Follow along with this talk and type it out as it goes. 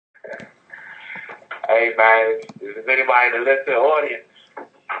Hey man, if there's anybody in the listening audience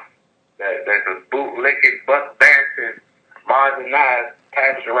that's a bootlicking, buck dancing, marginalized,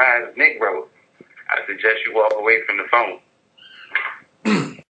 pasteurized Negro, I suggest you walk away from the phone.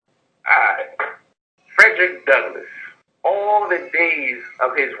 Alright. Frederick Douglass. All the days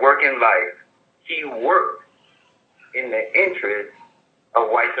of his working life, he worked in the interest of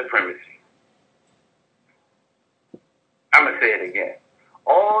white supremacy. I'm going to say it again.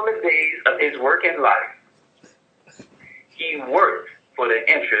 All the days of his working life, he worked for the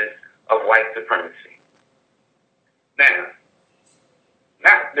interest of white supremacy. Now,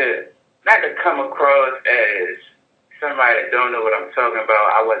 not to come across as somebody that don't know what I'm talking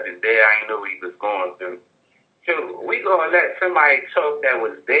about. I wasn't there. I didn't know what he was going through. So we gonna let somebody talk that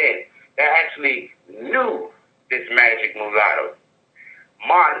was there, that actually knew this magic mulatto.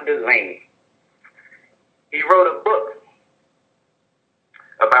 Martin Delany. He wrote a book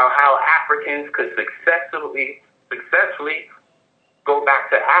about how Africans could successfully go back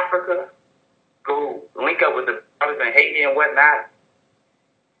to Africa, go link up with the brothers in Haiti and whatnot.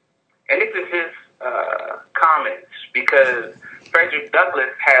 And this is his comments, because Frederick Douglass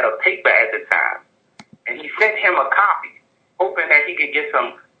had a paper at the time, and he sent him a copy, hoping that he could get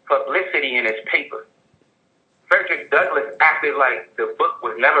some publicity in his paper. Frederick Douglass acted like the book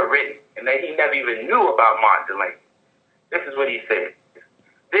was never written and that he never even knew about Martin Delany. This is what he said.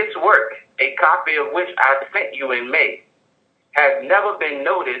 This work, a copy of which I sent you in May, has never been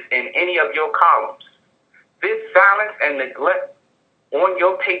noticed in any of your columns. This silence and neglect on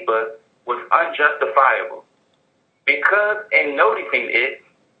your paper was unjustifiable, because in noticing it,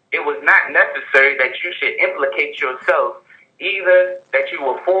 it was not necessary that you should implicate yourself either that you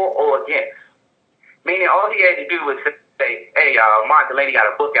were for or against. Meaning all he had to do was say, hey, Martin Delany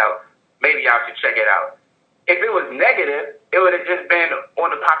got a book out. Maybe y'all should check it out. If it was negative, it would have just been on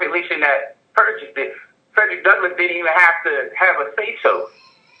the population that purchased it. Frederick Douglass didn't even have to have a say-so.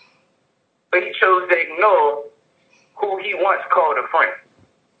 But he chose to ignore who he once called a friend.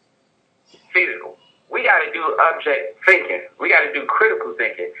 See, we got to do object thinking. We got to do critical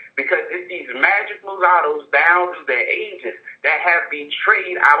thinking, because it's these magic mulattoes down through the ages that have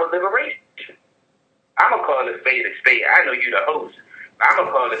betrayed our liberation. I'm going to call it spade a spade. I know you the host. I'm going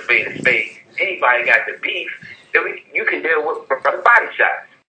to call it spade a spade. Anybody got the beef, that you can deal with body shots.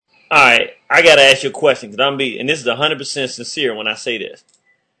 All right, I got to ask you a question, and this is 100% sincere when I say this.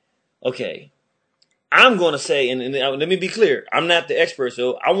 Okay, I'm going to say, and let me be clear, I'm not the expert,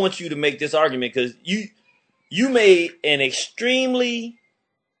 so I want you to make this argument, because you made an extremely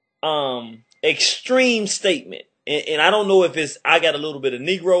extreme statement, and I don't know if it's I got a little bit of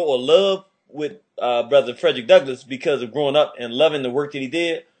Negro or love with Brother Frederick Douglass because of growing up and loving the work that he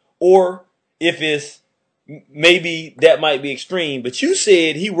did, or if it's maybe that might be extreme, but you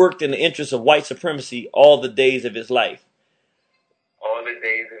said he worked in the interest of white supremacy all the days of his life. All the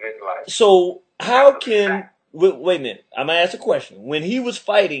days of his life. So how can, wait a minute, I'm going to ask a question. When he was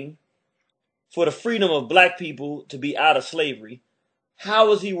fighting for the freedom of black people to be out of slavery, how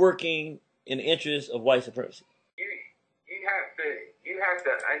was he working in the interest of white supremacy? You have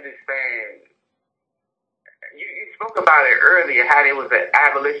to understand. You spoke about it earlier, how there was an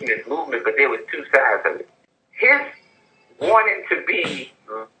abolitionist movement, but there was two sides of it. His wanting to be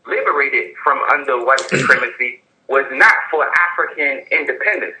liberated from under white supremacy was not for African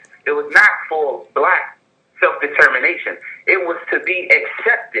independence. It was not for black self-determination. It was to be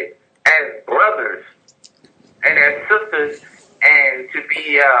accepted as brothers and as sisters, and to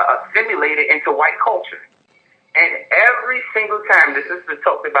be assimilated into white culture. And every single time, the sister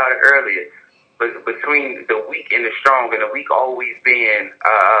talked about it earlier, but between the weak and the strong, and the weak always being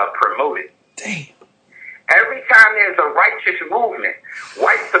promoted. Damn. Every time there's a righteous movement,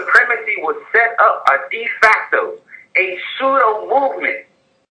 white supremacy will set up a de facto, a pseudo movement,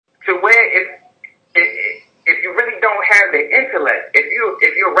 to where if you really don't have the intellect,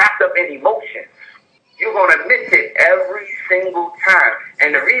 if you're wrapped up in emotions, you're gonna miss it every single time.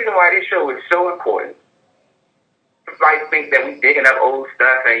 And the reason why this show is so important, people think that we digging up old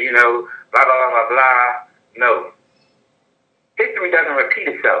stuff and blah blah blah blah blah. No, history doesn't repeat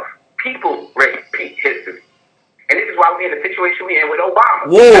itself. People repeat history. And this is why we're in the situation we're in with Obama.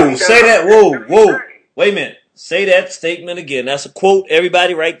 Whoa, say that. Whoa. Wait a minute. Say that statement again. That's a quote.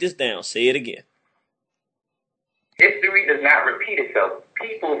 Everybody write this down. Say it again. History does not repeat itself.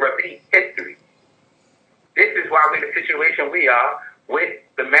 People repeat history. This is why we're in the situation we are with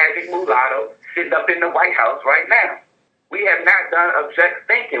the magic mulatto sitting up in the White House right now. We have not done object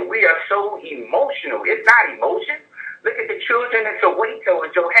thinking. We are so emotional. It's not emotion. Look at the children in Soweto and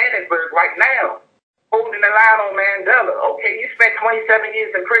Johannesburg right now, holding the line on Mandela. Okay, you spent 27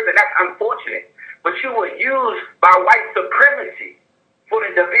 years in prison. That's unfortunate. but you were used by white supremacy. For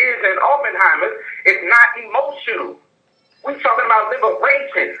the DeVeres and Oppenheimers, it's not emotional. We're talking about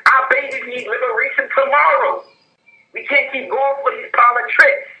liberation. Our babies need liberation tomorrow. We can't keep going for these parlor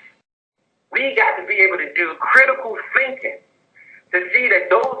tricks. We got to be able to do critical thinking to see that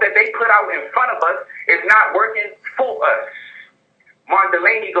those that they put out in front of us is not working for us. Mark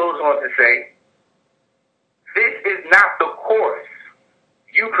Delaney goes on to say, this is not the course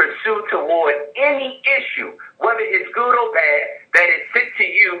you pursue toward any issue, whether it's good or bad, that is sent to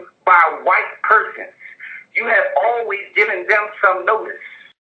you by white persons. You have always given them some notice.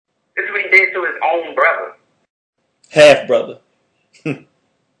 This is what he did to his own brother. Half brother.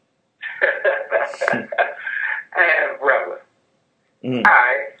 Half brother. Mm. All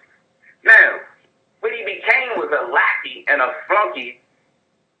right. Now, what he became was a lackey and a flunky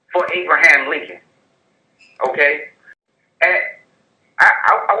for Abraham Lincoln. Okay? And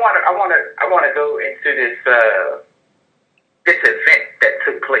I want to go into this event that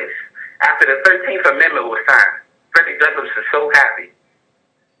took place after the 13th Amendment was signed. Frederick Douglass was so happy.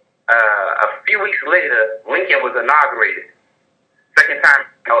 A few weeks later, Lincoln was inaugurated, second time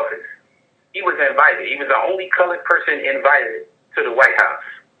in office. He was invited. He was the only colored person invited to the White House.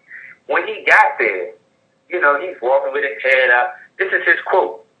 When he got there, he's walking with his head up. This is his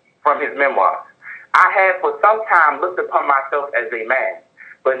quote from his memoirs. I have for some time looked upon myself as a man,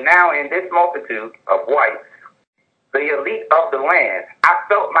 but now in this multitude of whites, the elite of the land, I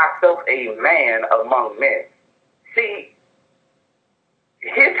felt myself a man among men. See,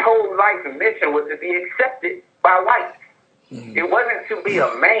 his whole life's mission was to be accepted by whites. Mm-hmm. It wasn't to be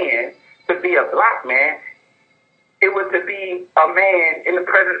a man, to be a black man. It was to be a man in the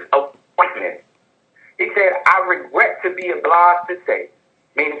presence of white men. He said, I regret to be obliged to say,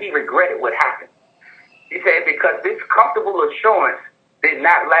 meaning he regretted what happened. He said, because this comfortable assurance did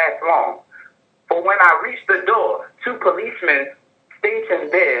not last long. For when I reached the door, 2 policemen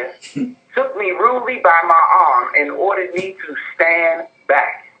stationed there took me rudely by my arm and ordered me to stand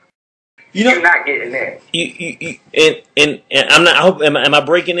back. You're not getting in. And I'm not. I hope. Am I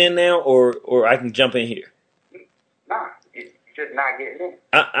breaking in now, or I can jump in here? Nah, you're just not getting in.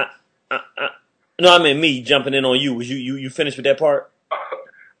 No, I mean me jumping in on you. Was you finished with that part?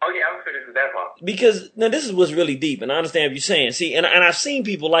 Oh yeah, I'm finished with that part. Because now this is what's really deep, and I understand what you're saying. See, and I've seen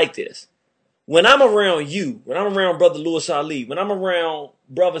people like this. When I'm around you, when I'm around Brother Louis Ali, when I'm around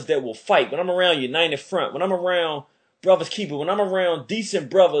brothers that will fight, when I'm around United Front, when I'm around Brothers Keeper, when I'm around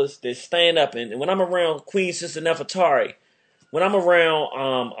decent brothers that stand up, and when I'm around Queen Sister Nefertari, when I'm around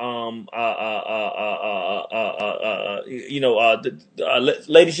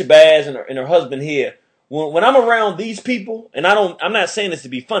Lady Shabazz and her husband here, when I'm around these people, and I'm not saying this to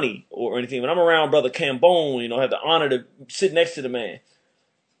be funny or anything, when I'm around Brother Cambone, have the honor to sit next to the man,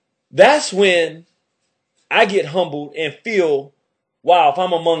 that's when I get humbled and feel, wow, if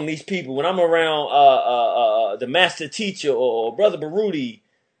I'm among these people, when I'm around the master teacher or Brother Baruti,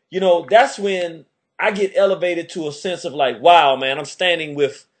 that's when I get elevated to a sense of like, wow, man, I'm standing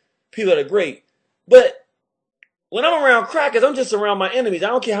with people that are great. But when I'm around crackers, I'm just around my enemies. I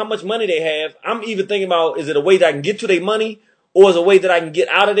don't care how much money they have. I'm even thinking about, is it a way that I can get to their money, or is it a way that I can get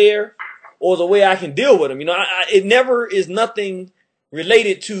out of there, or is it a way I can deal with them? It never is nothing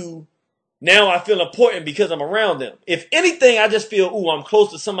related to now I feel important because I'm around them. If anything, I just feel, I'm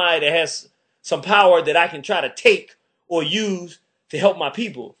close to somebody that has some power that I can try to take or use to help my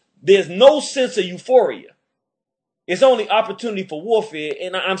people. There's no sense of euphoria. It's only opportunity for warfare.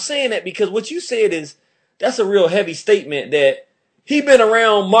 And I'm saying that because what you said that's a real heavy statement, that he been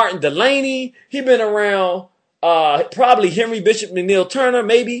around Martin Delaney. He been around probably Henry Bishop McNeil Turner,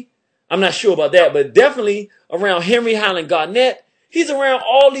 maybe. I'm not sure about that, but definitely around Henry Highland Garnet. He's around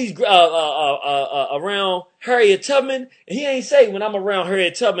all these, around Harriet Tubman. And he ain't say, when I'm around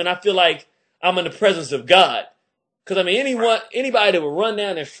Harriet Tubman, I feel like I'm in the presence of God. Because, anybody that would run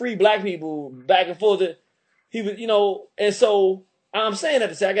down and free black people back and forth, he would, and so I'm saying that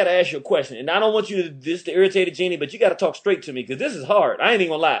to say, I got to ask you a question. And I don't want you to irritate it, Jeannie, but you got to talk straight to me because this is hard. I ain't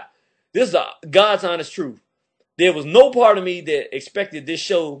even gonna lie. This is God's honest truth. There was no part of me that expected this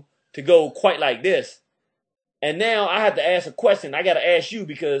show to go quite like this. And now I have to ask a question. I got to ask you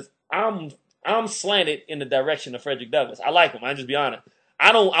because I'm slanted in the direction of Frederick Douglass. I like him. I'll just be honest.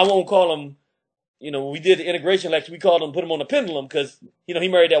 I won't call him, when we did the integration lecture, we called him, put him on the pendulum because, he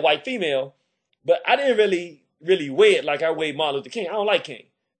married that white female. But I didn't really weigh it like I weighed Martin Luther King. I don't like King.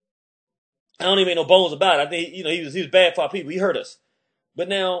 I don't even make no bones about it. I think, he was bad for our people. He hurt us. But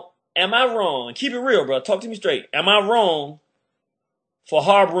now, am I wrong? And keep it real, bro. Talk to me straight. Am I wrong for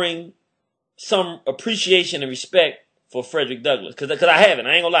harboring some appreciation and respect for Frederick Douglass? Because I haven't.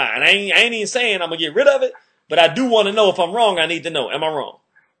 I ain't gonna lie, and I ain't even saying I'm gonna get rid of it, but I do want to know if I'm wrong. I need to know. Am I wrong?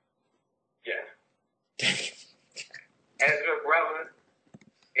 Yes. As your brother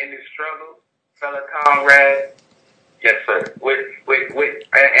in the struggle, fellow comrade, yes, sir.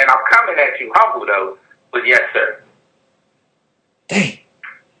 And I'm coming at you humble though, but yes, sir. Dang.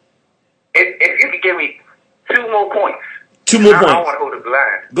 If you could give me 2 more points. 2 more points. I don't want to hold the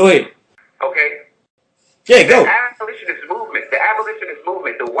line. Go ahead. Okay. Yeah, go. The abolitionist movement,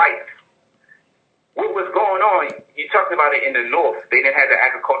 the whites. What was going on? You talked about it in the North. They didn't have the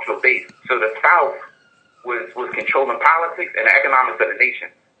agricultural base, so the South was controlling politics and the economics of the nation.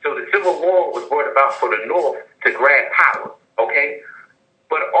 So the Civil War was brought about for the North to grab power. Okay,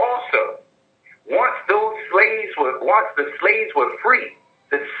 but also once the slaves were free,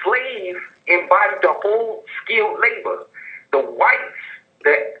 the slave embodied the whole skilled labor. The whites,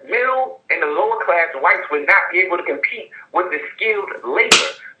 the middle and the lower class whites would not be able to compete with the skilled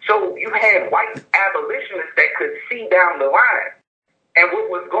labor. So you had white abolitionists that could see down the line. And what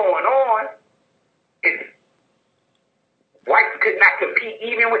was going on is whites could not compete.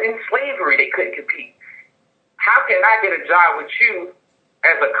 Even within slavery, they couldn't compete. How can I get a job with you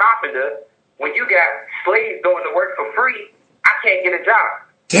as a carpenter when you got slaves doing the work for free? I can't get a job.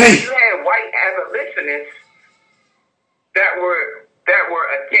 Dang. You had white abolitionists that were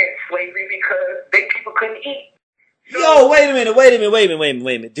against slavery because people couldn't eat. So, Yo, wait a minute.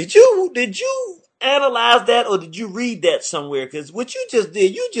 Did you analyze that or did you read that somewhere? Because what you just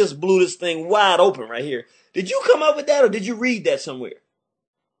did, you just blew this thing wide open right here. Did you come up with that or did you read that somewhere?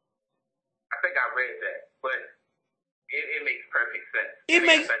 I think I read that, but it makes perfect sense. I did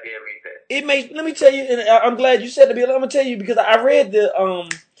read that. It makes. Let me tell you, and I'm glad you said it. I'm gonna tell you because I read and I'm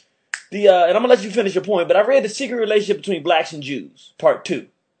gonna let you finish your point. But I read The Secret Relationship Between Blacks and Jews, Part 2,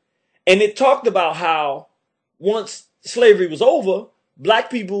 and it talked about how once slavery was over,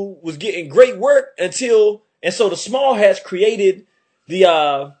 black people was getting great work and so the small hats created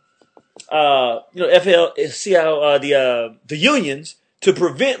the the unions to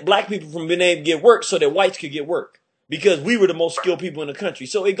prevent black people from being able to get work so that whites could get work because we were the most skilled people in the country.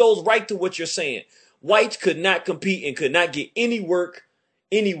 So it goes right to what you're saying. Whites could not compete and could not get any work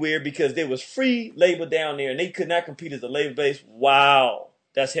anywhere because there was free labor down there and they could not compete as a labor base. Wow.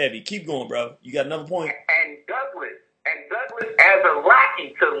 That's heavy. Keep going, bro. You got another point? And Douglas as a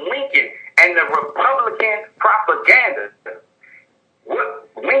lackey to Lincoln and the Republican propaganda, what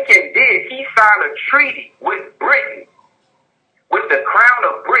Lincoln did, he signed a treaty with Britain, with the Crown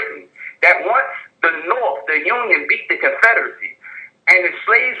of Britain, that once the North, the Union, beat the Confederacy and the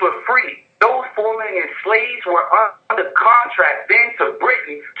slaves were free, those 4 million slaves were under contract then to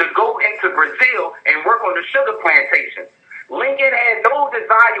Britain to go into Brazil and work on the sugar plantations. Lincoln had no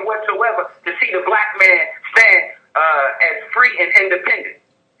desire whatsoever to see the black man stand as free and independent.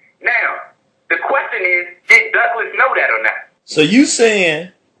 Now, the question is, did Douglas know that or not? So you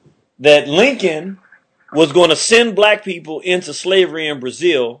saying that Lincoln was going to send black people into slavery in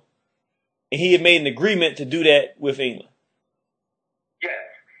Brazil, and he had made an agreement to do that with England? Yes.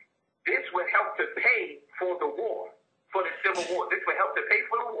 This would help to pay for the war, for the Civil War. This would help to pay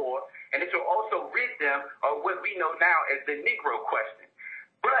for the war, and this will also rid them of what we know now as the Negro question.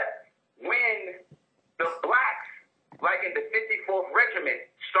 But when the blacks, like in the 54th Regiment,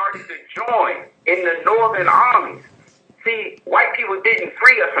 started to join in the Northern armies, see, white people didn't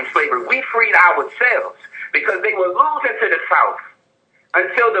free us from slavery. We freed ourselves because they were losing to the South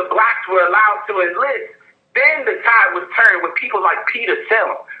until the blacks were allowed to enlist. Then the tide was turned with people like Peter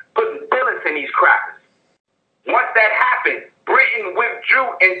Sellum putting bullets in these crackers. Once that happened, Britain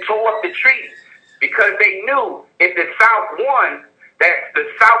withdrew and tore up the treaty because they knew if the South won, that the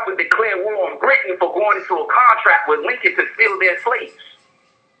South would declare war on Britain for going into a contract with Lincoln to steal their slaves.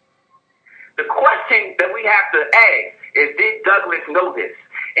 The question that we have to ask is, did Douglas know this?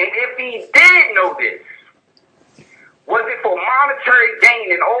 And if he did know this, was it for monetary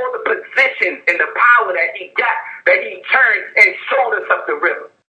gain and all the positions and the power that he got, that he turned and sold us up the river?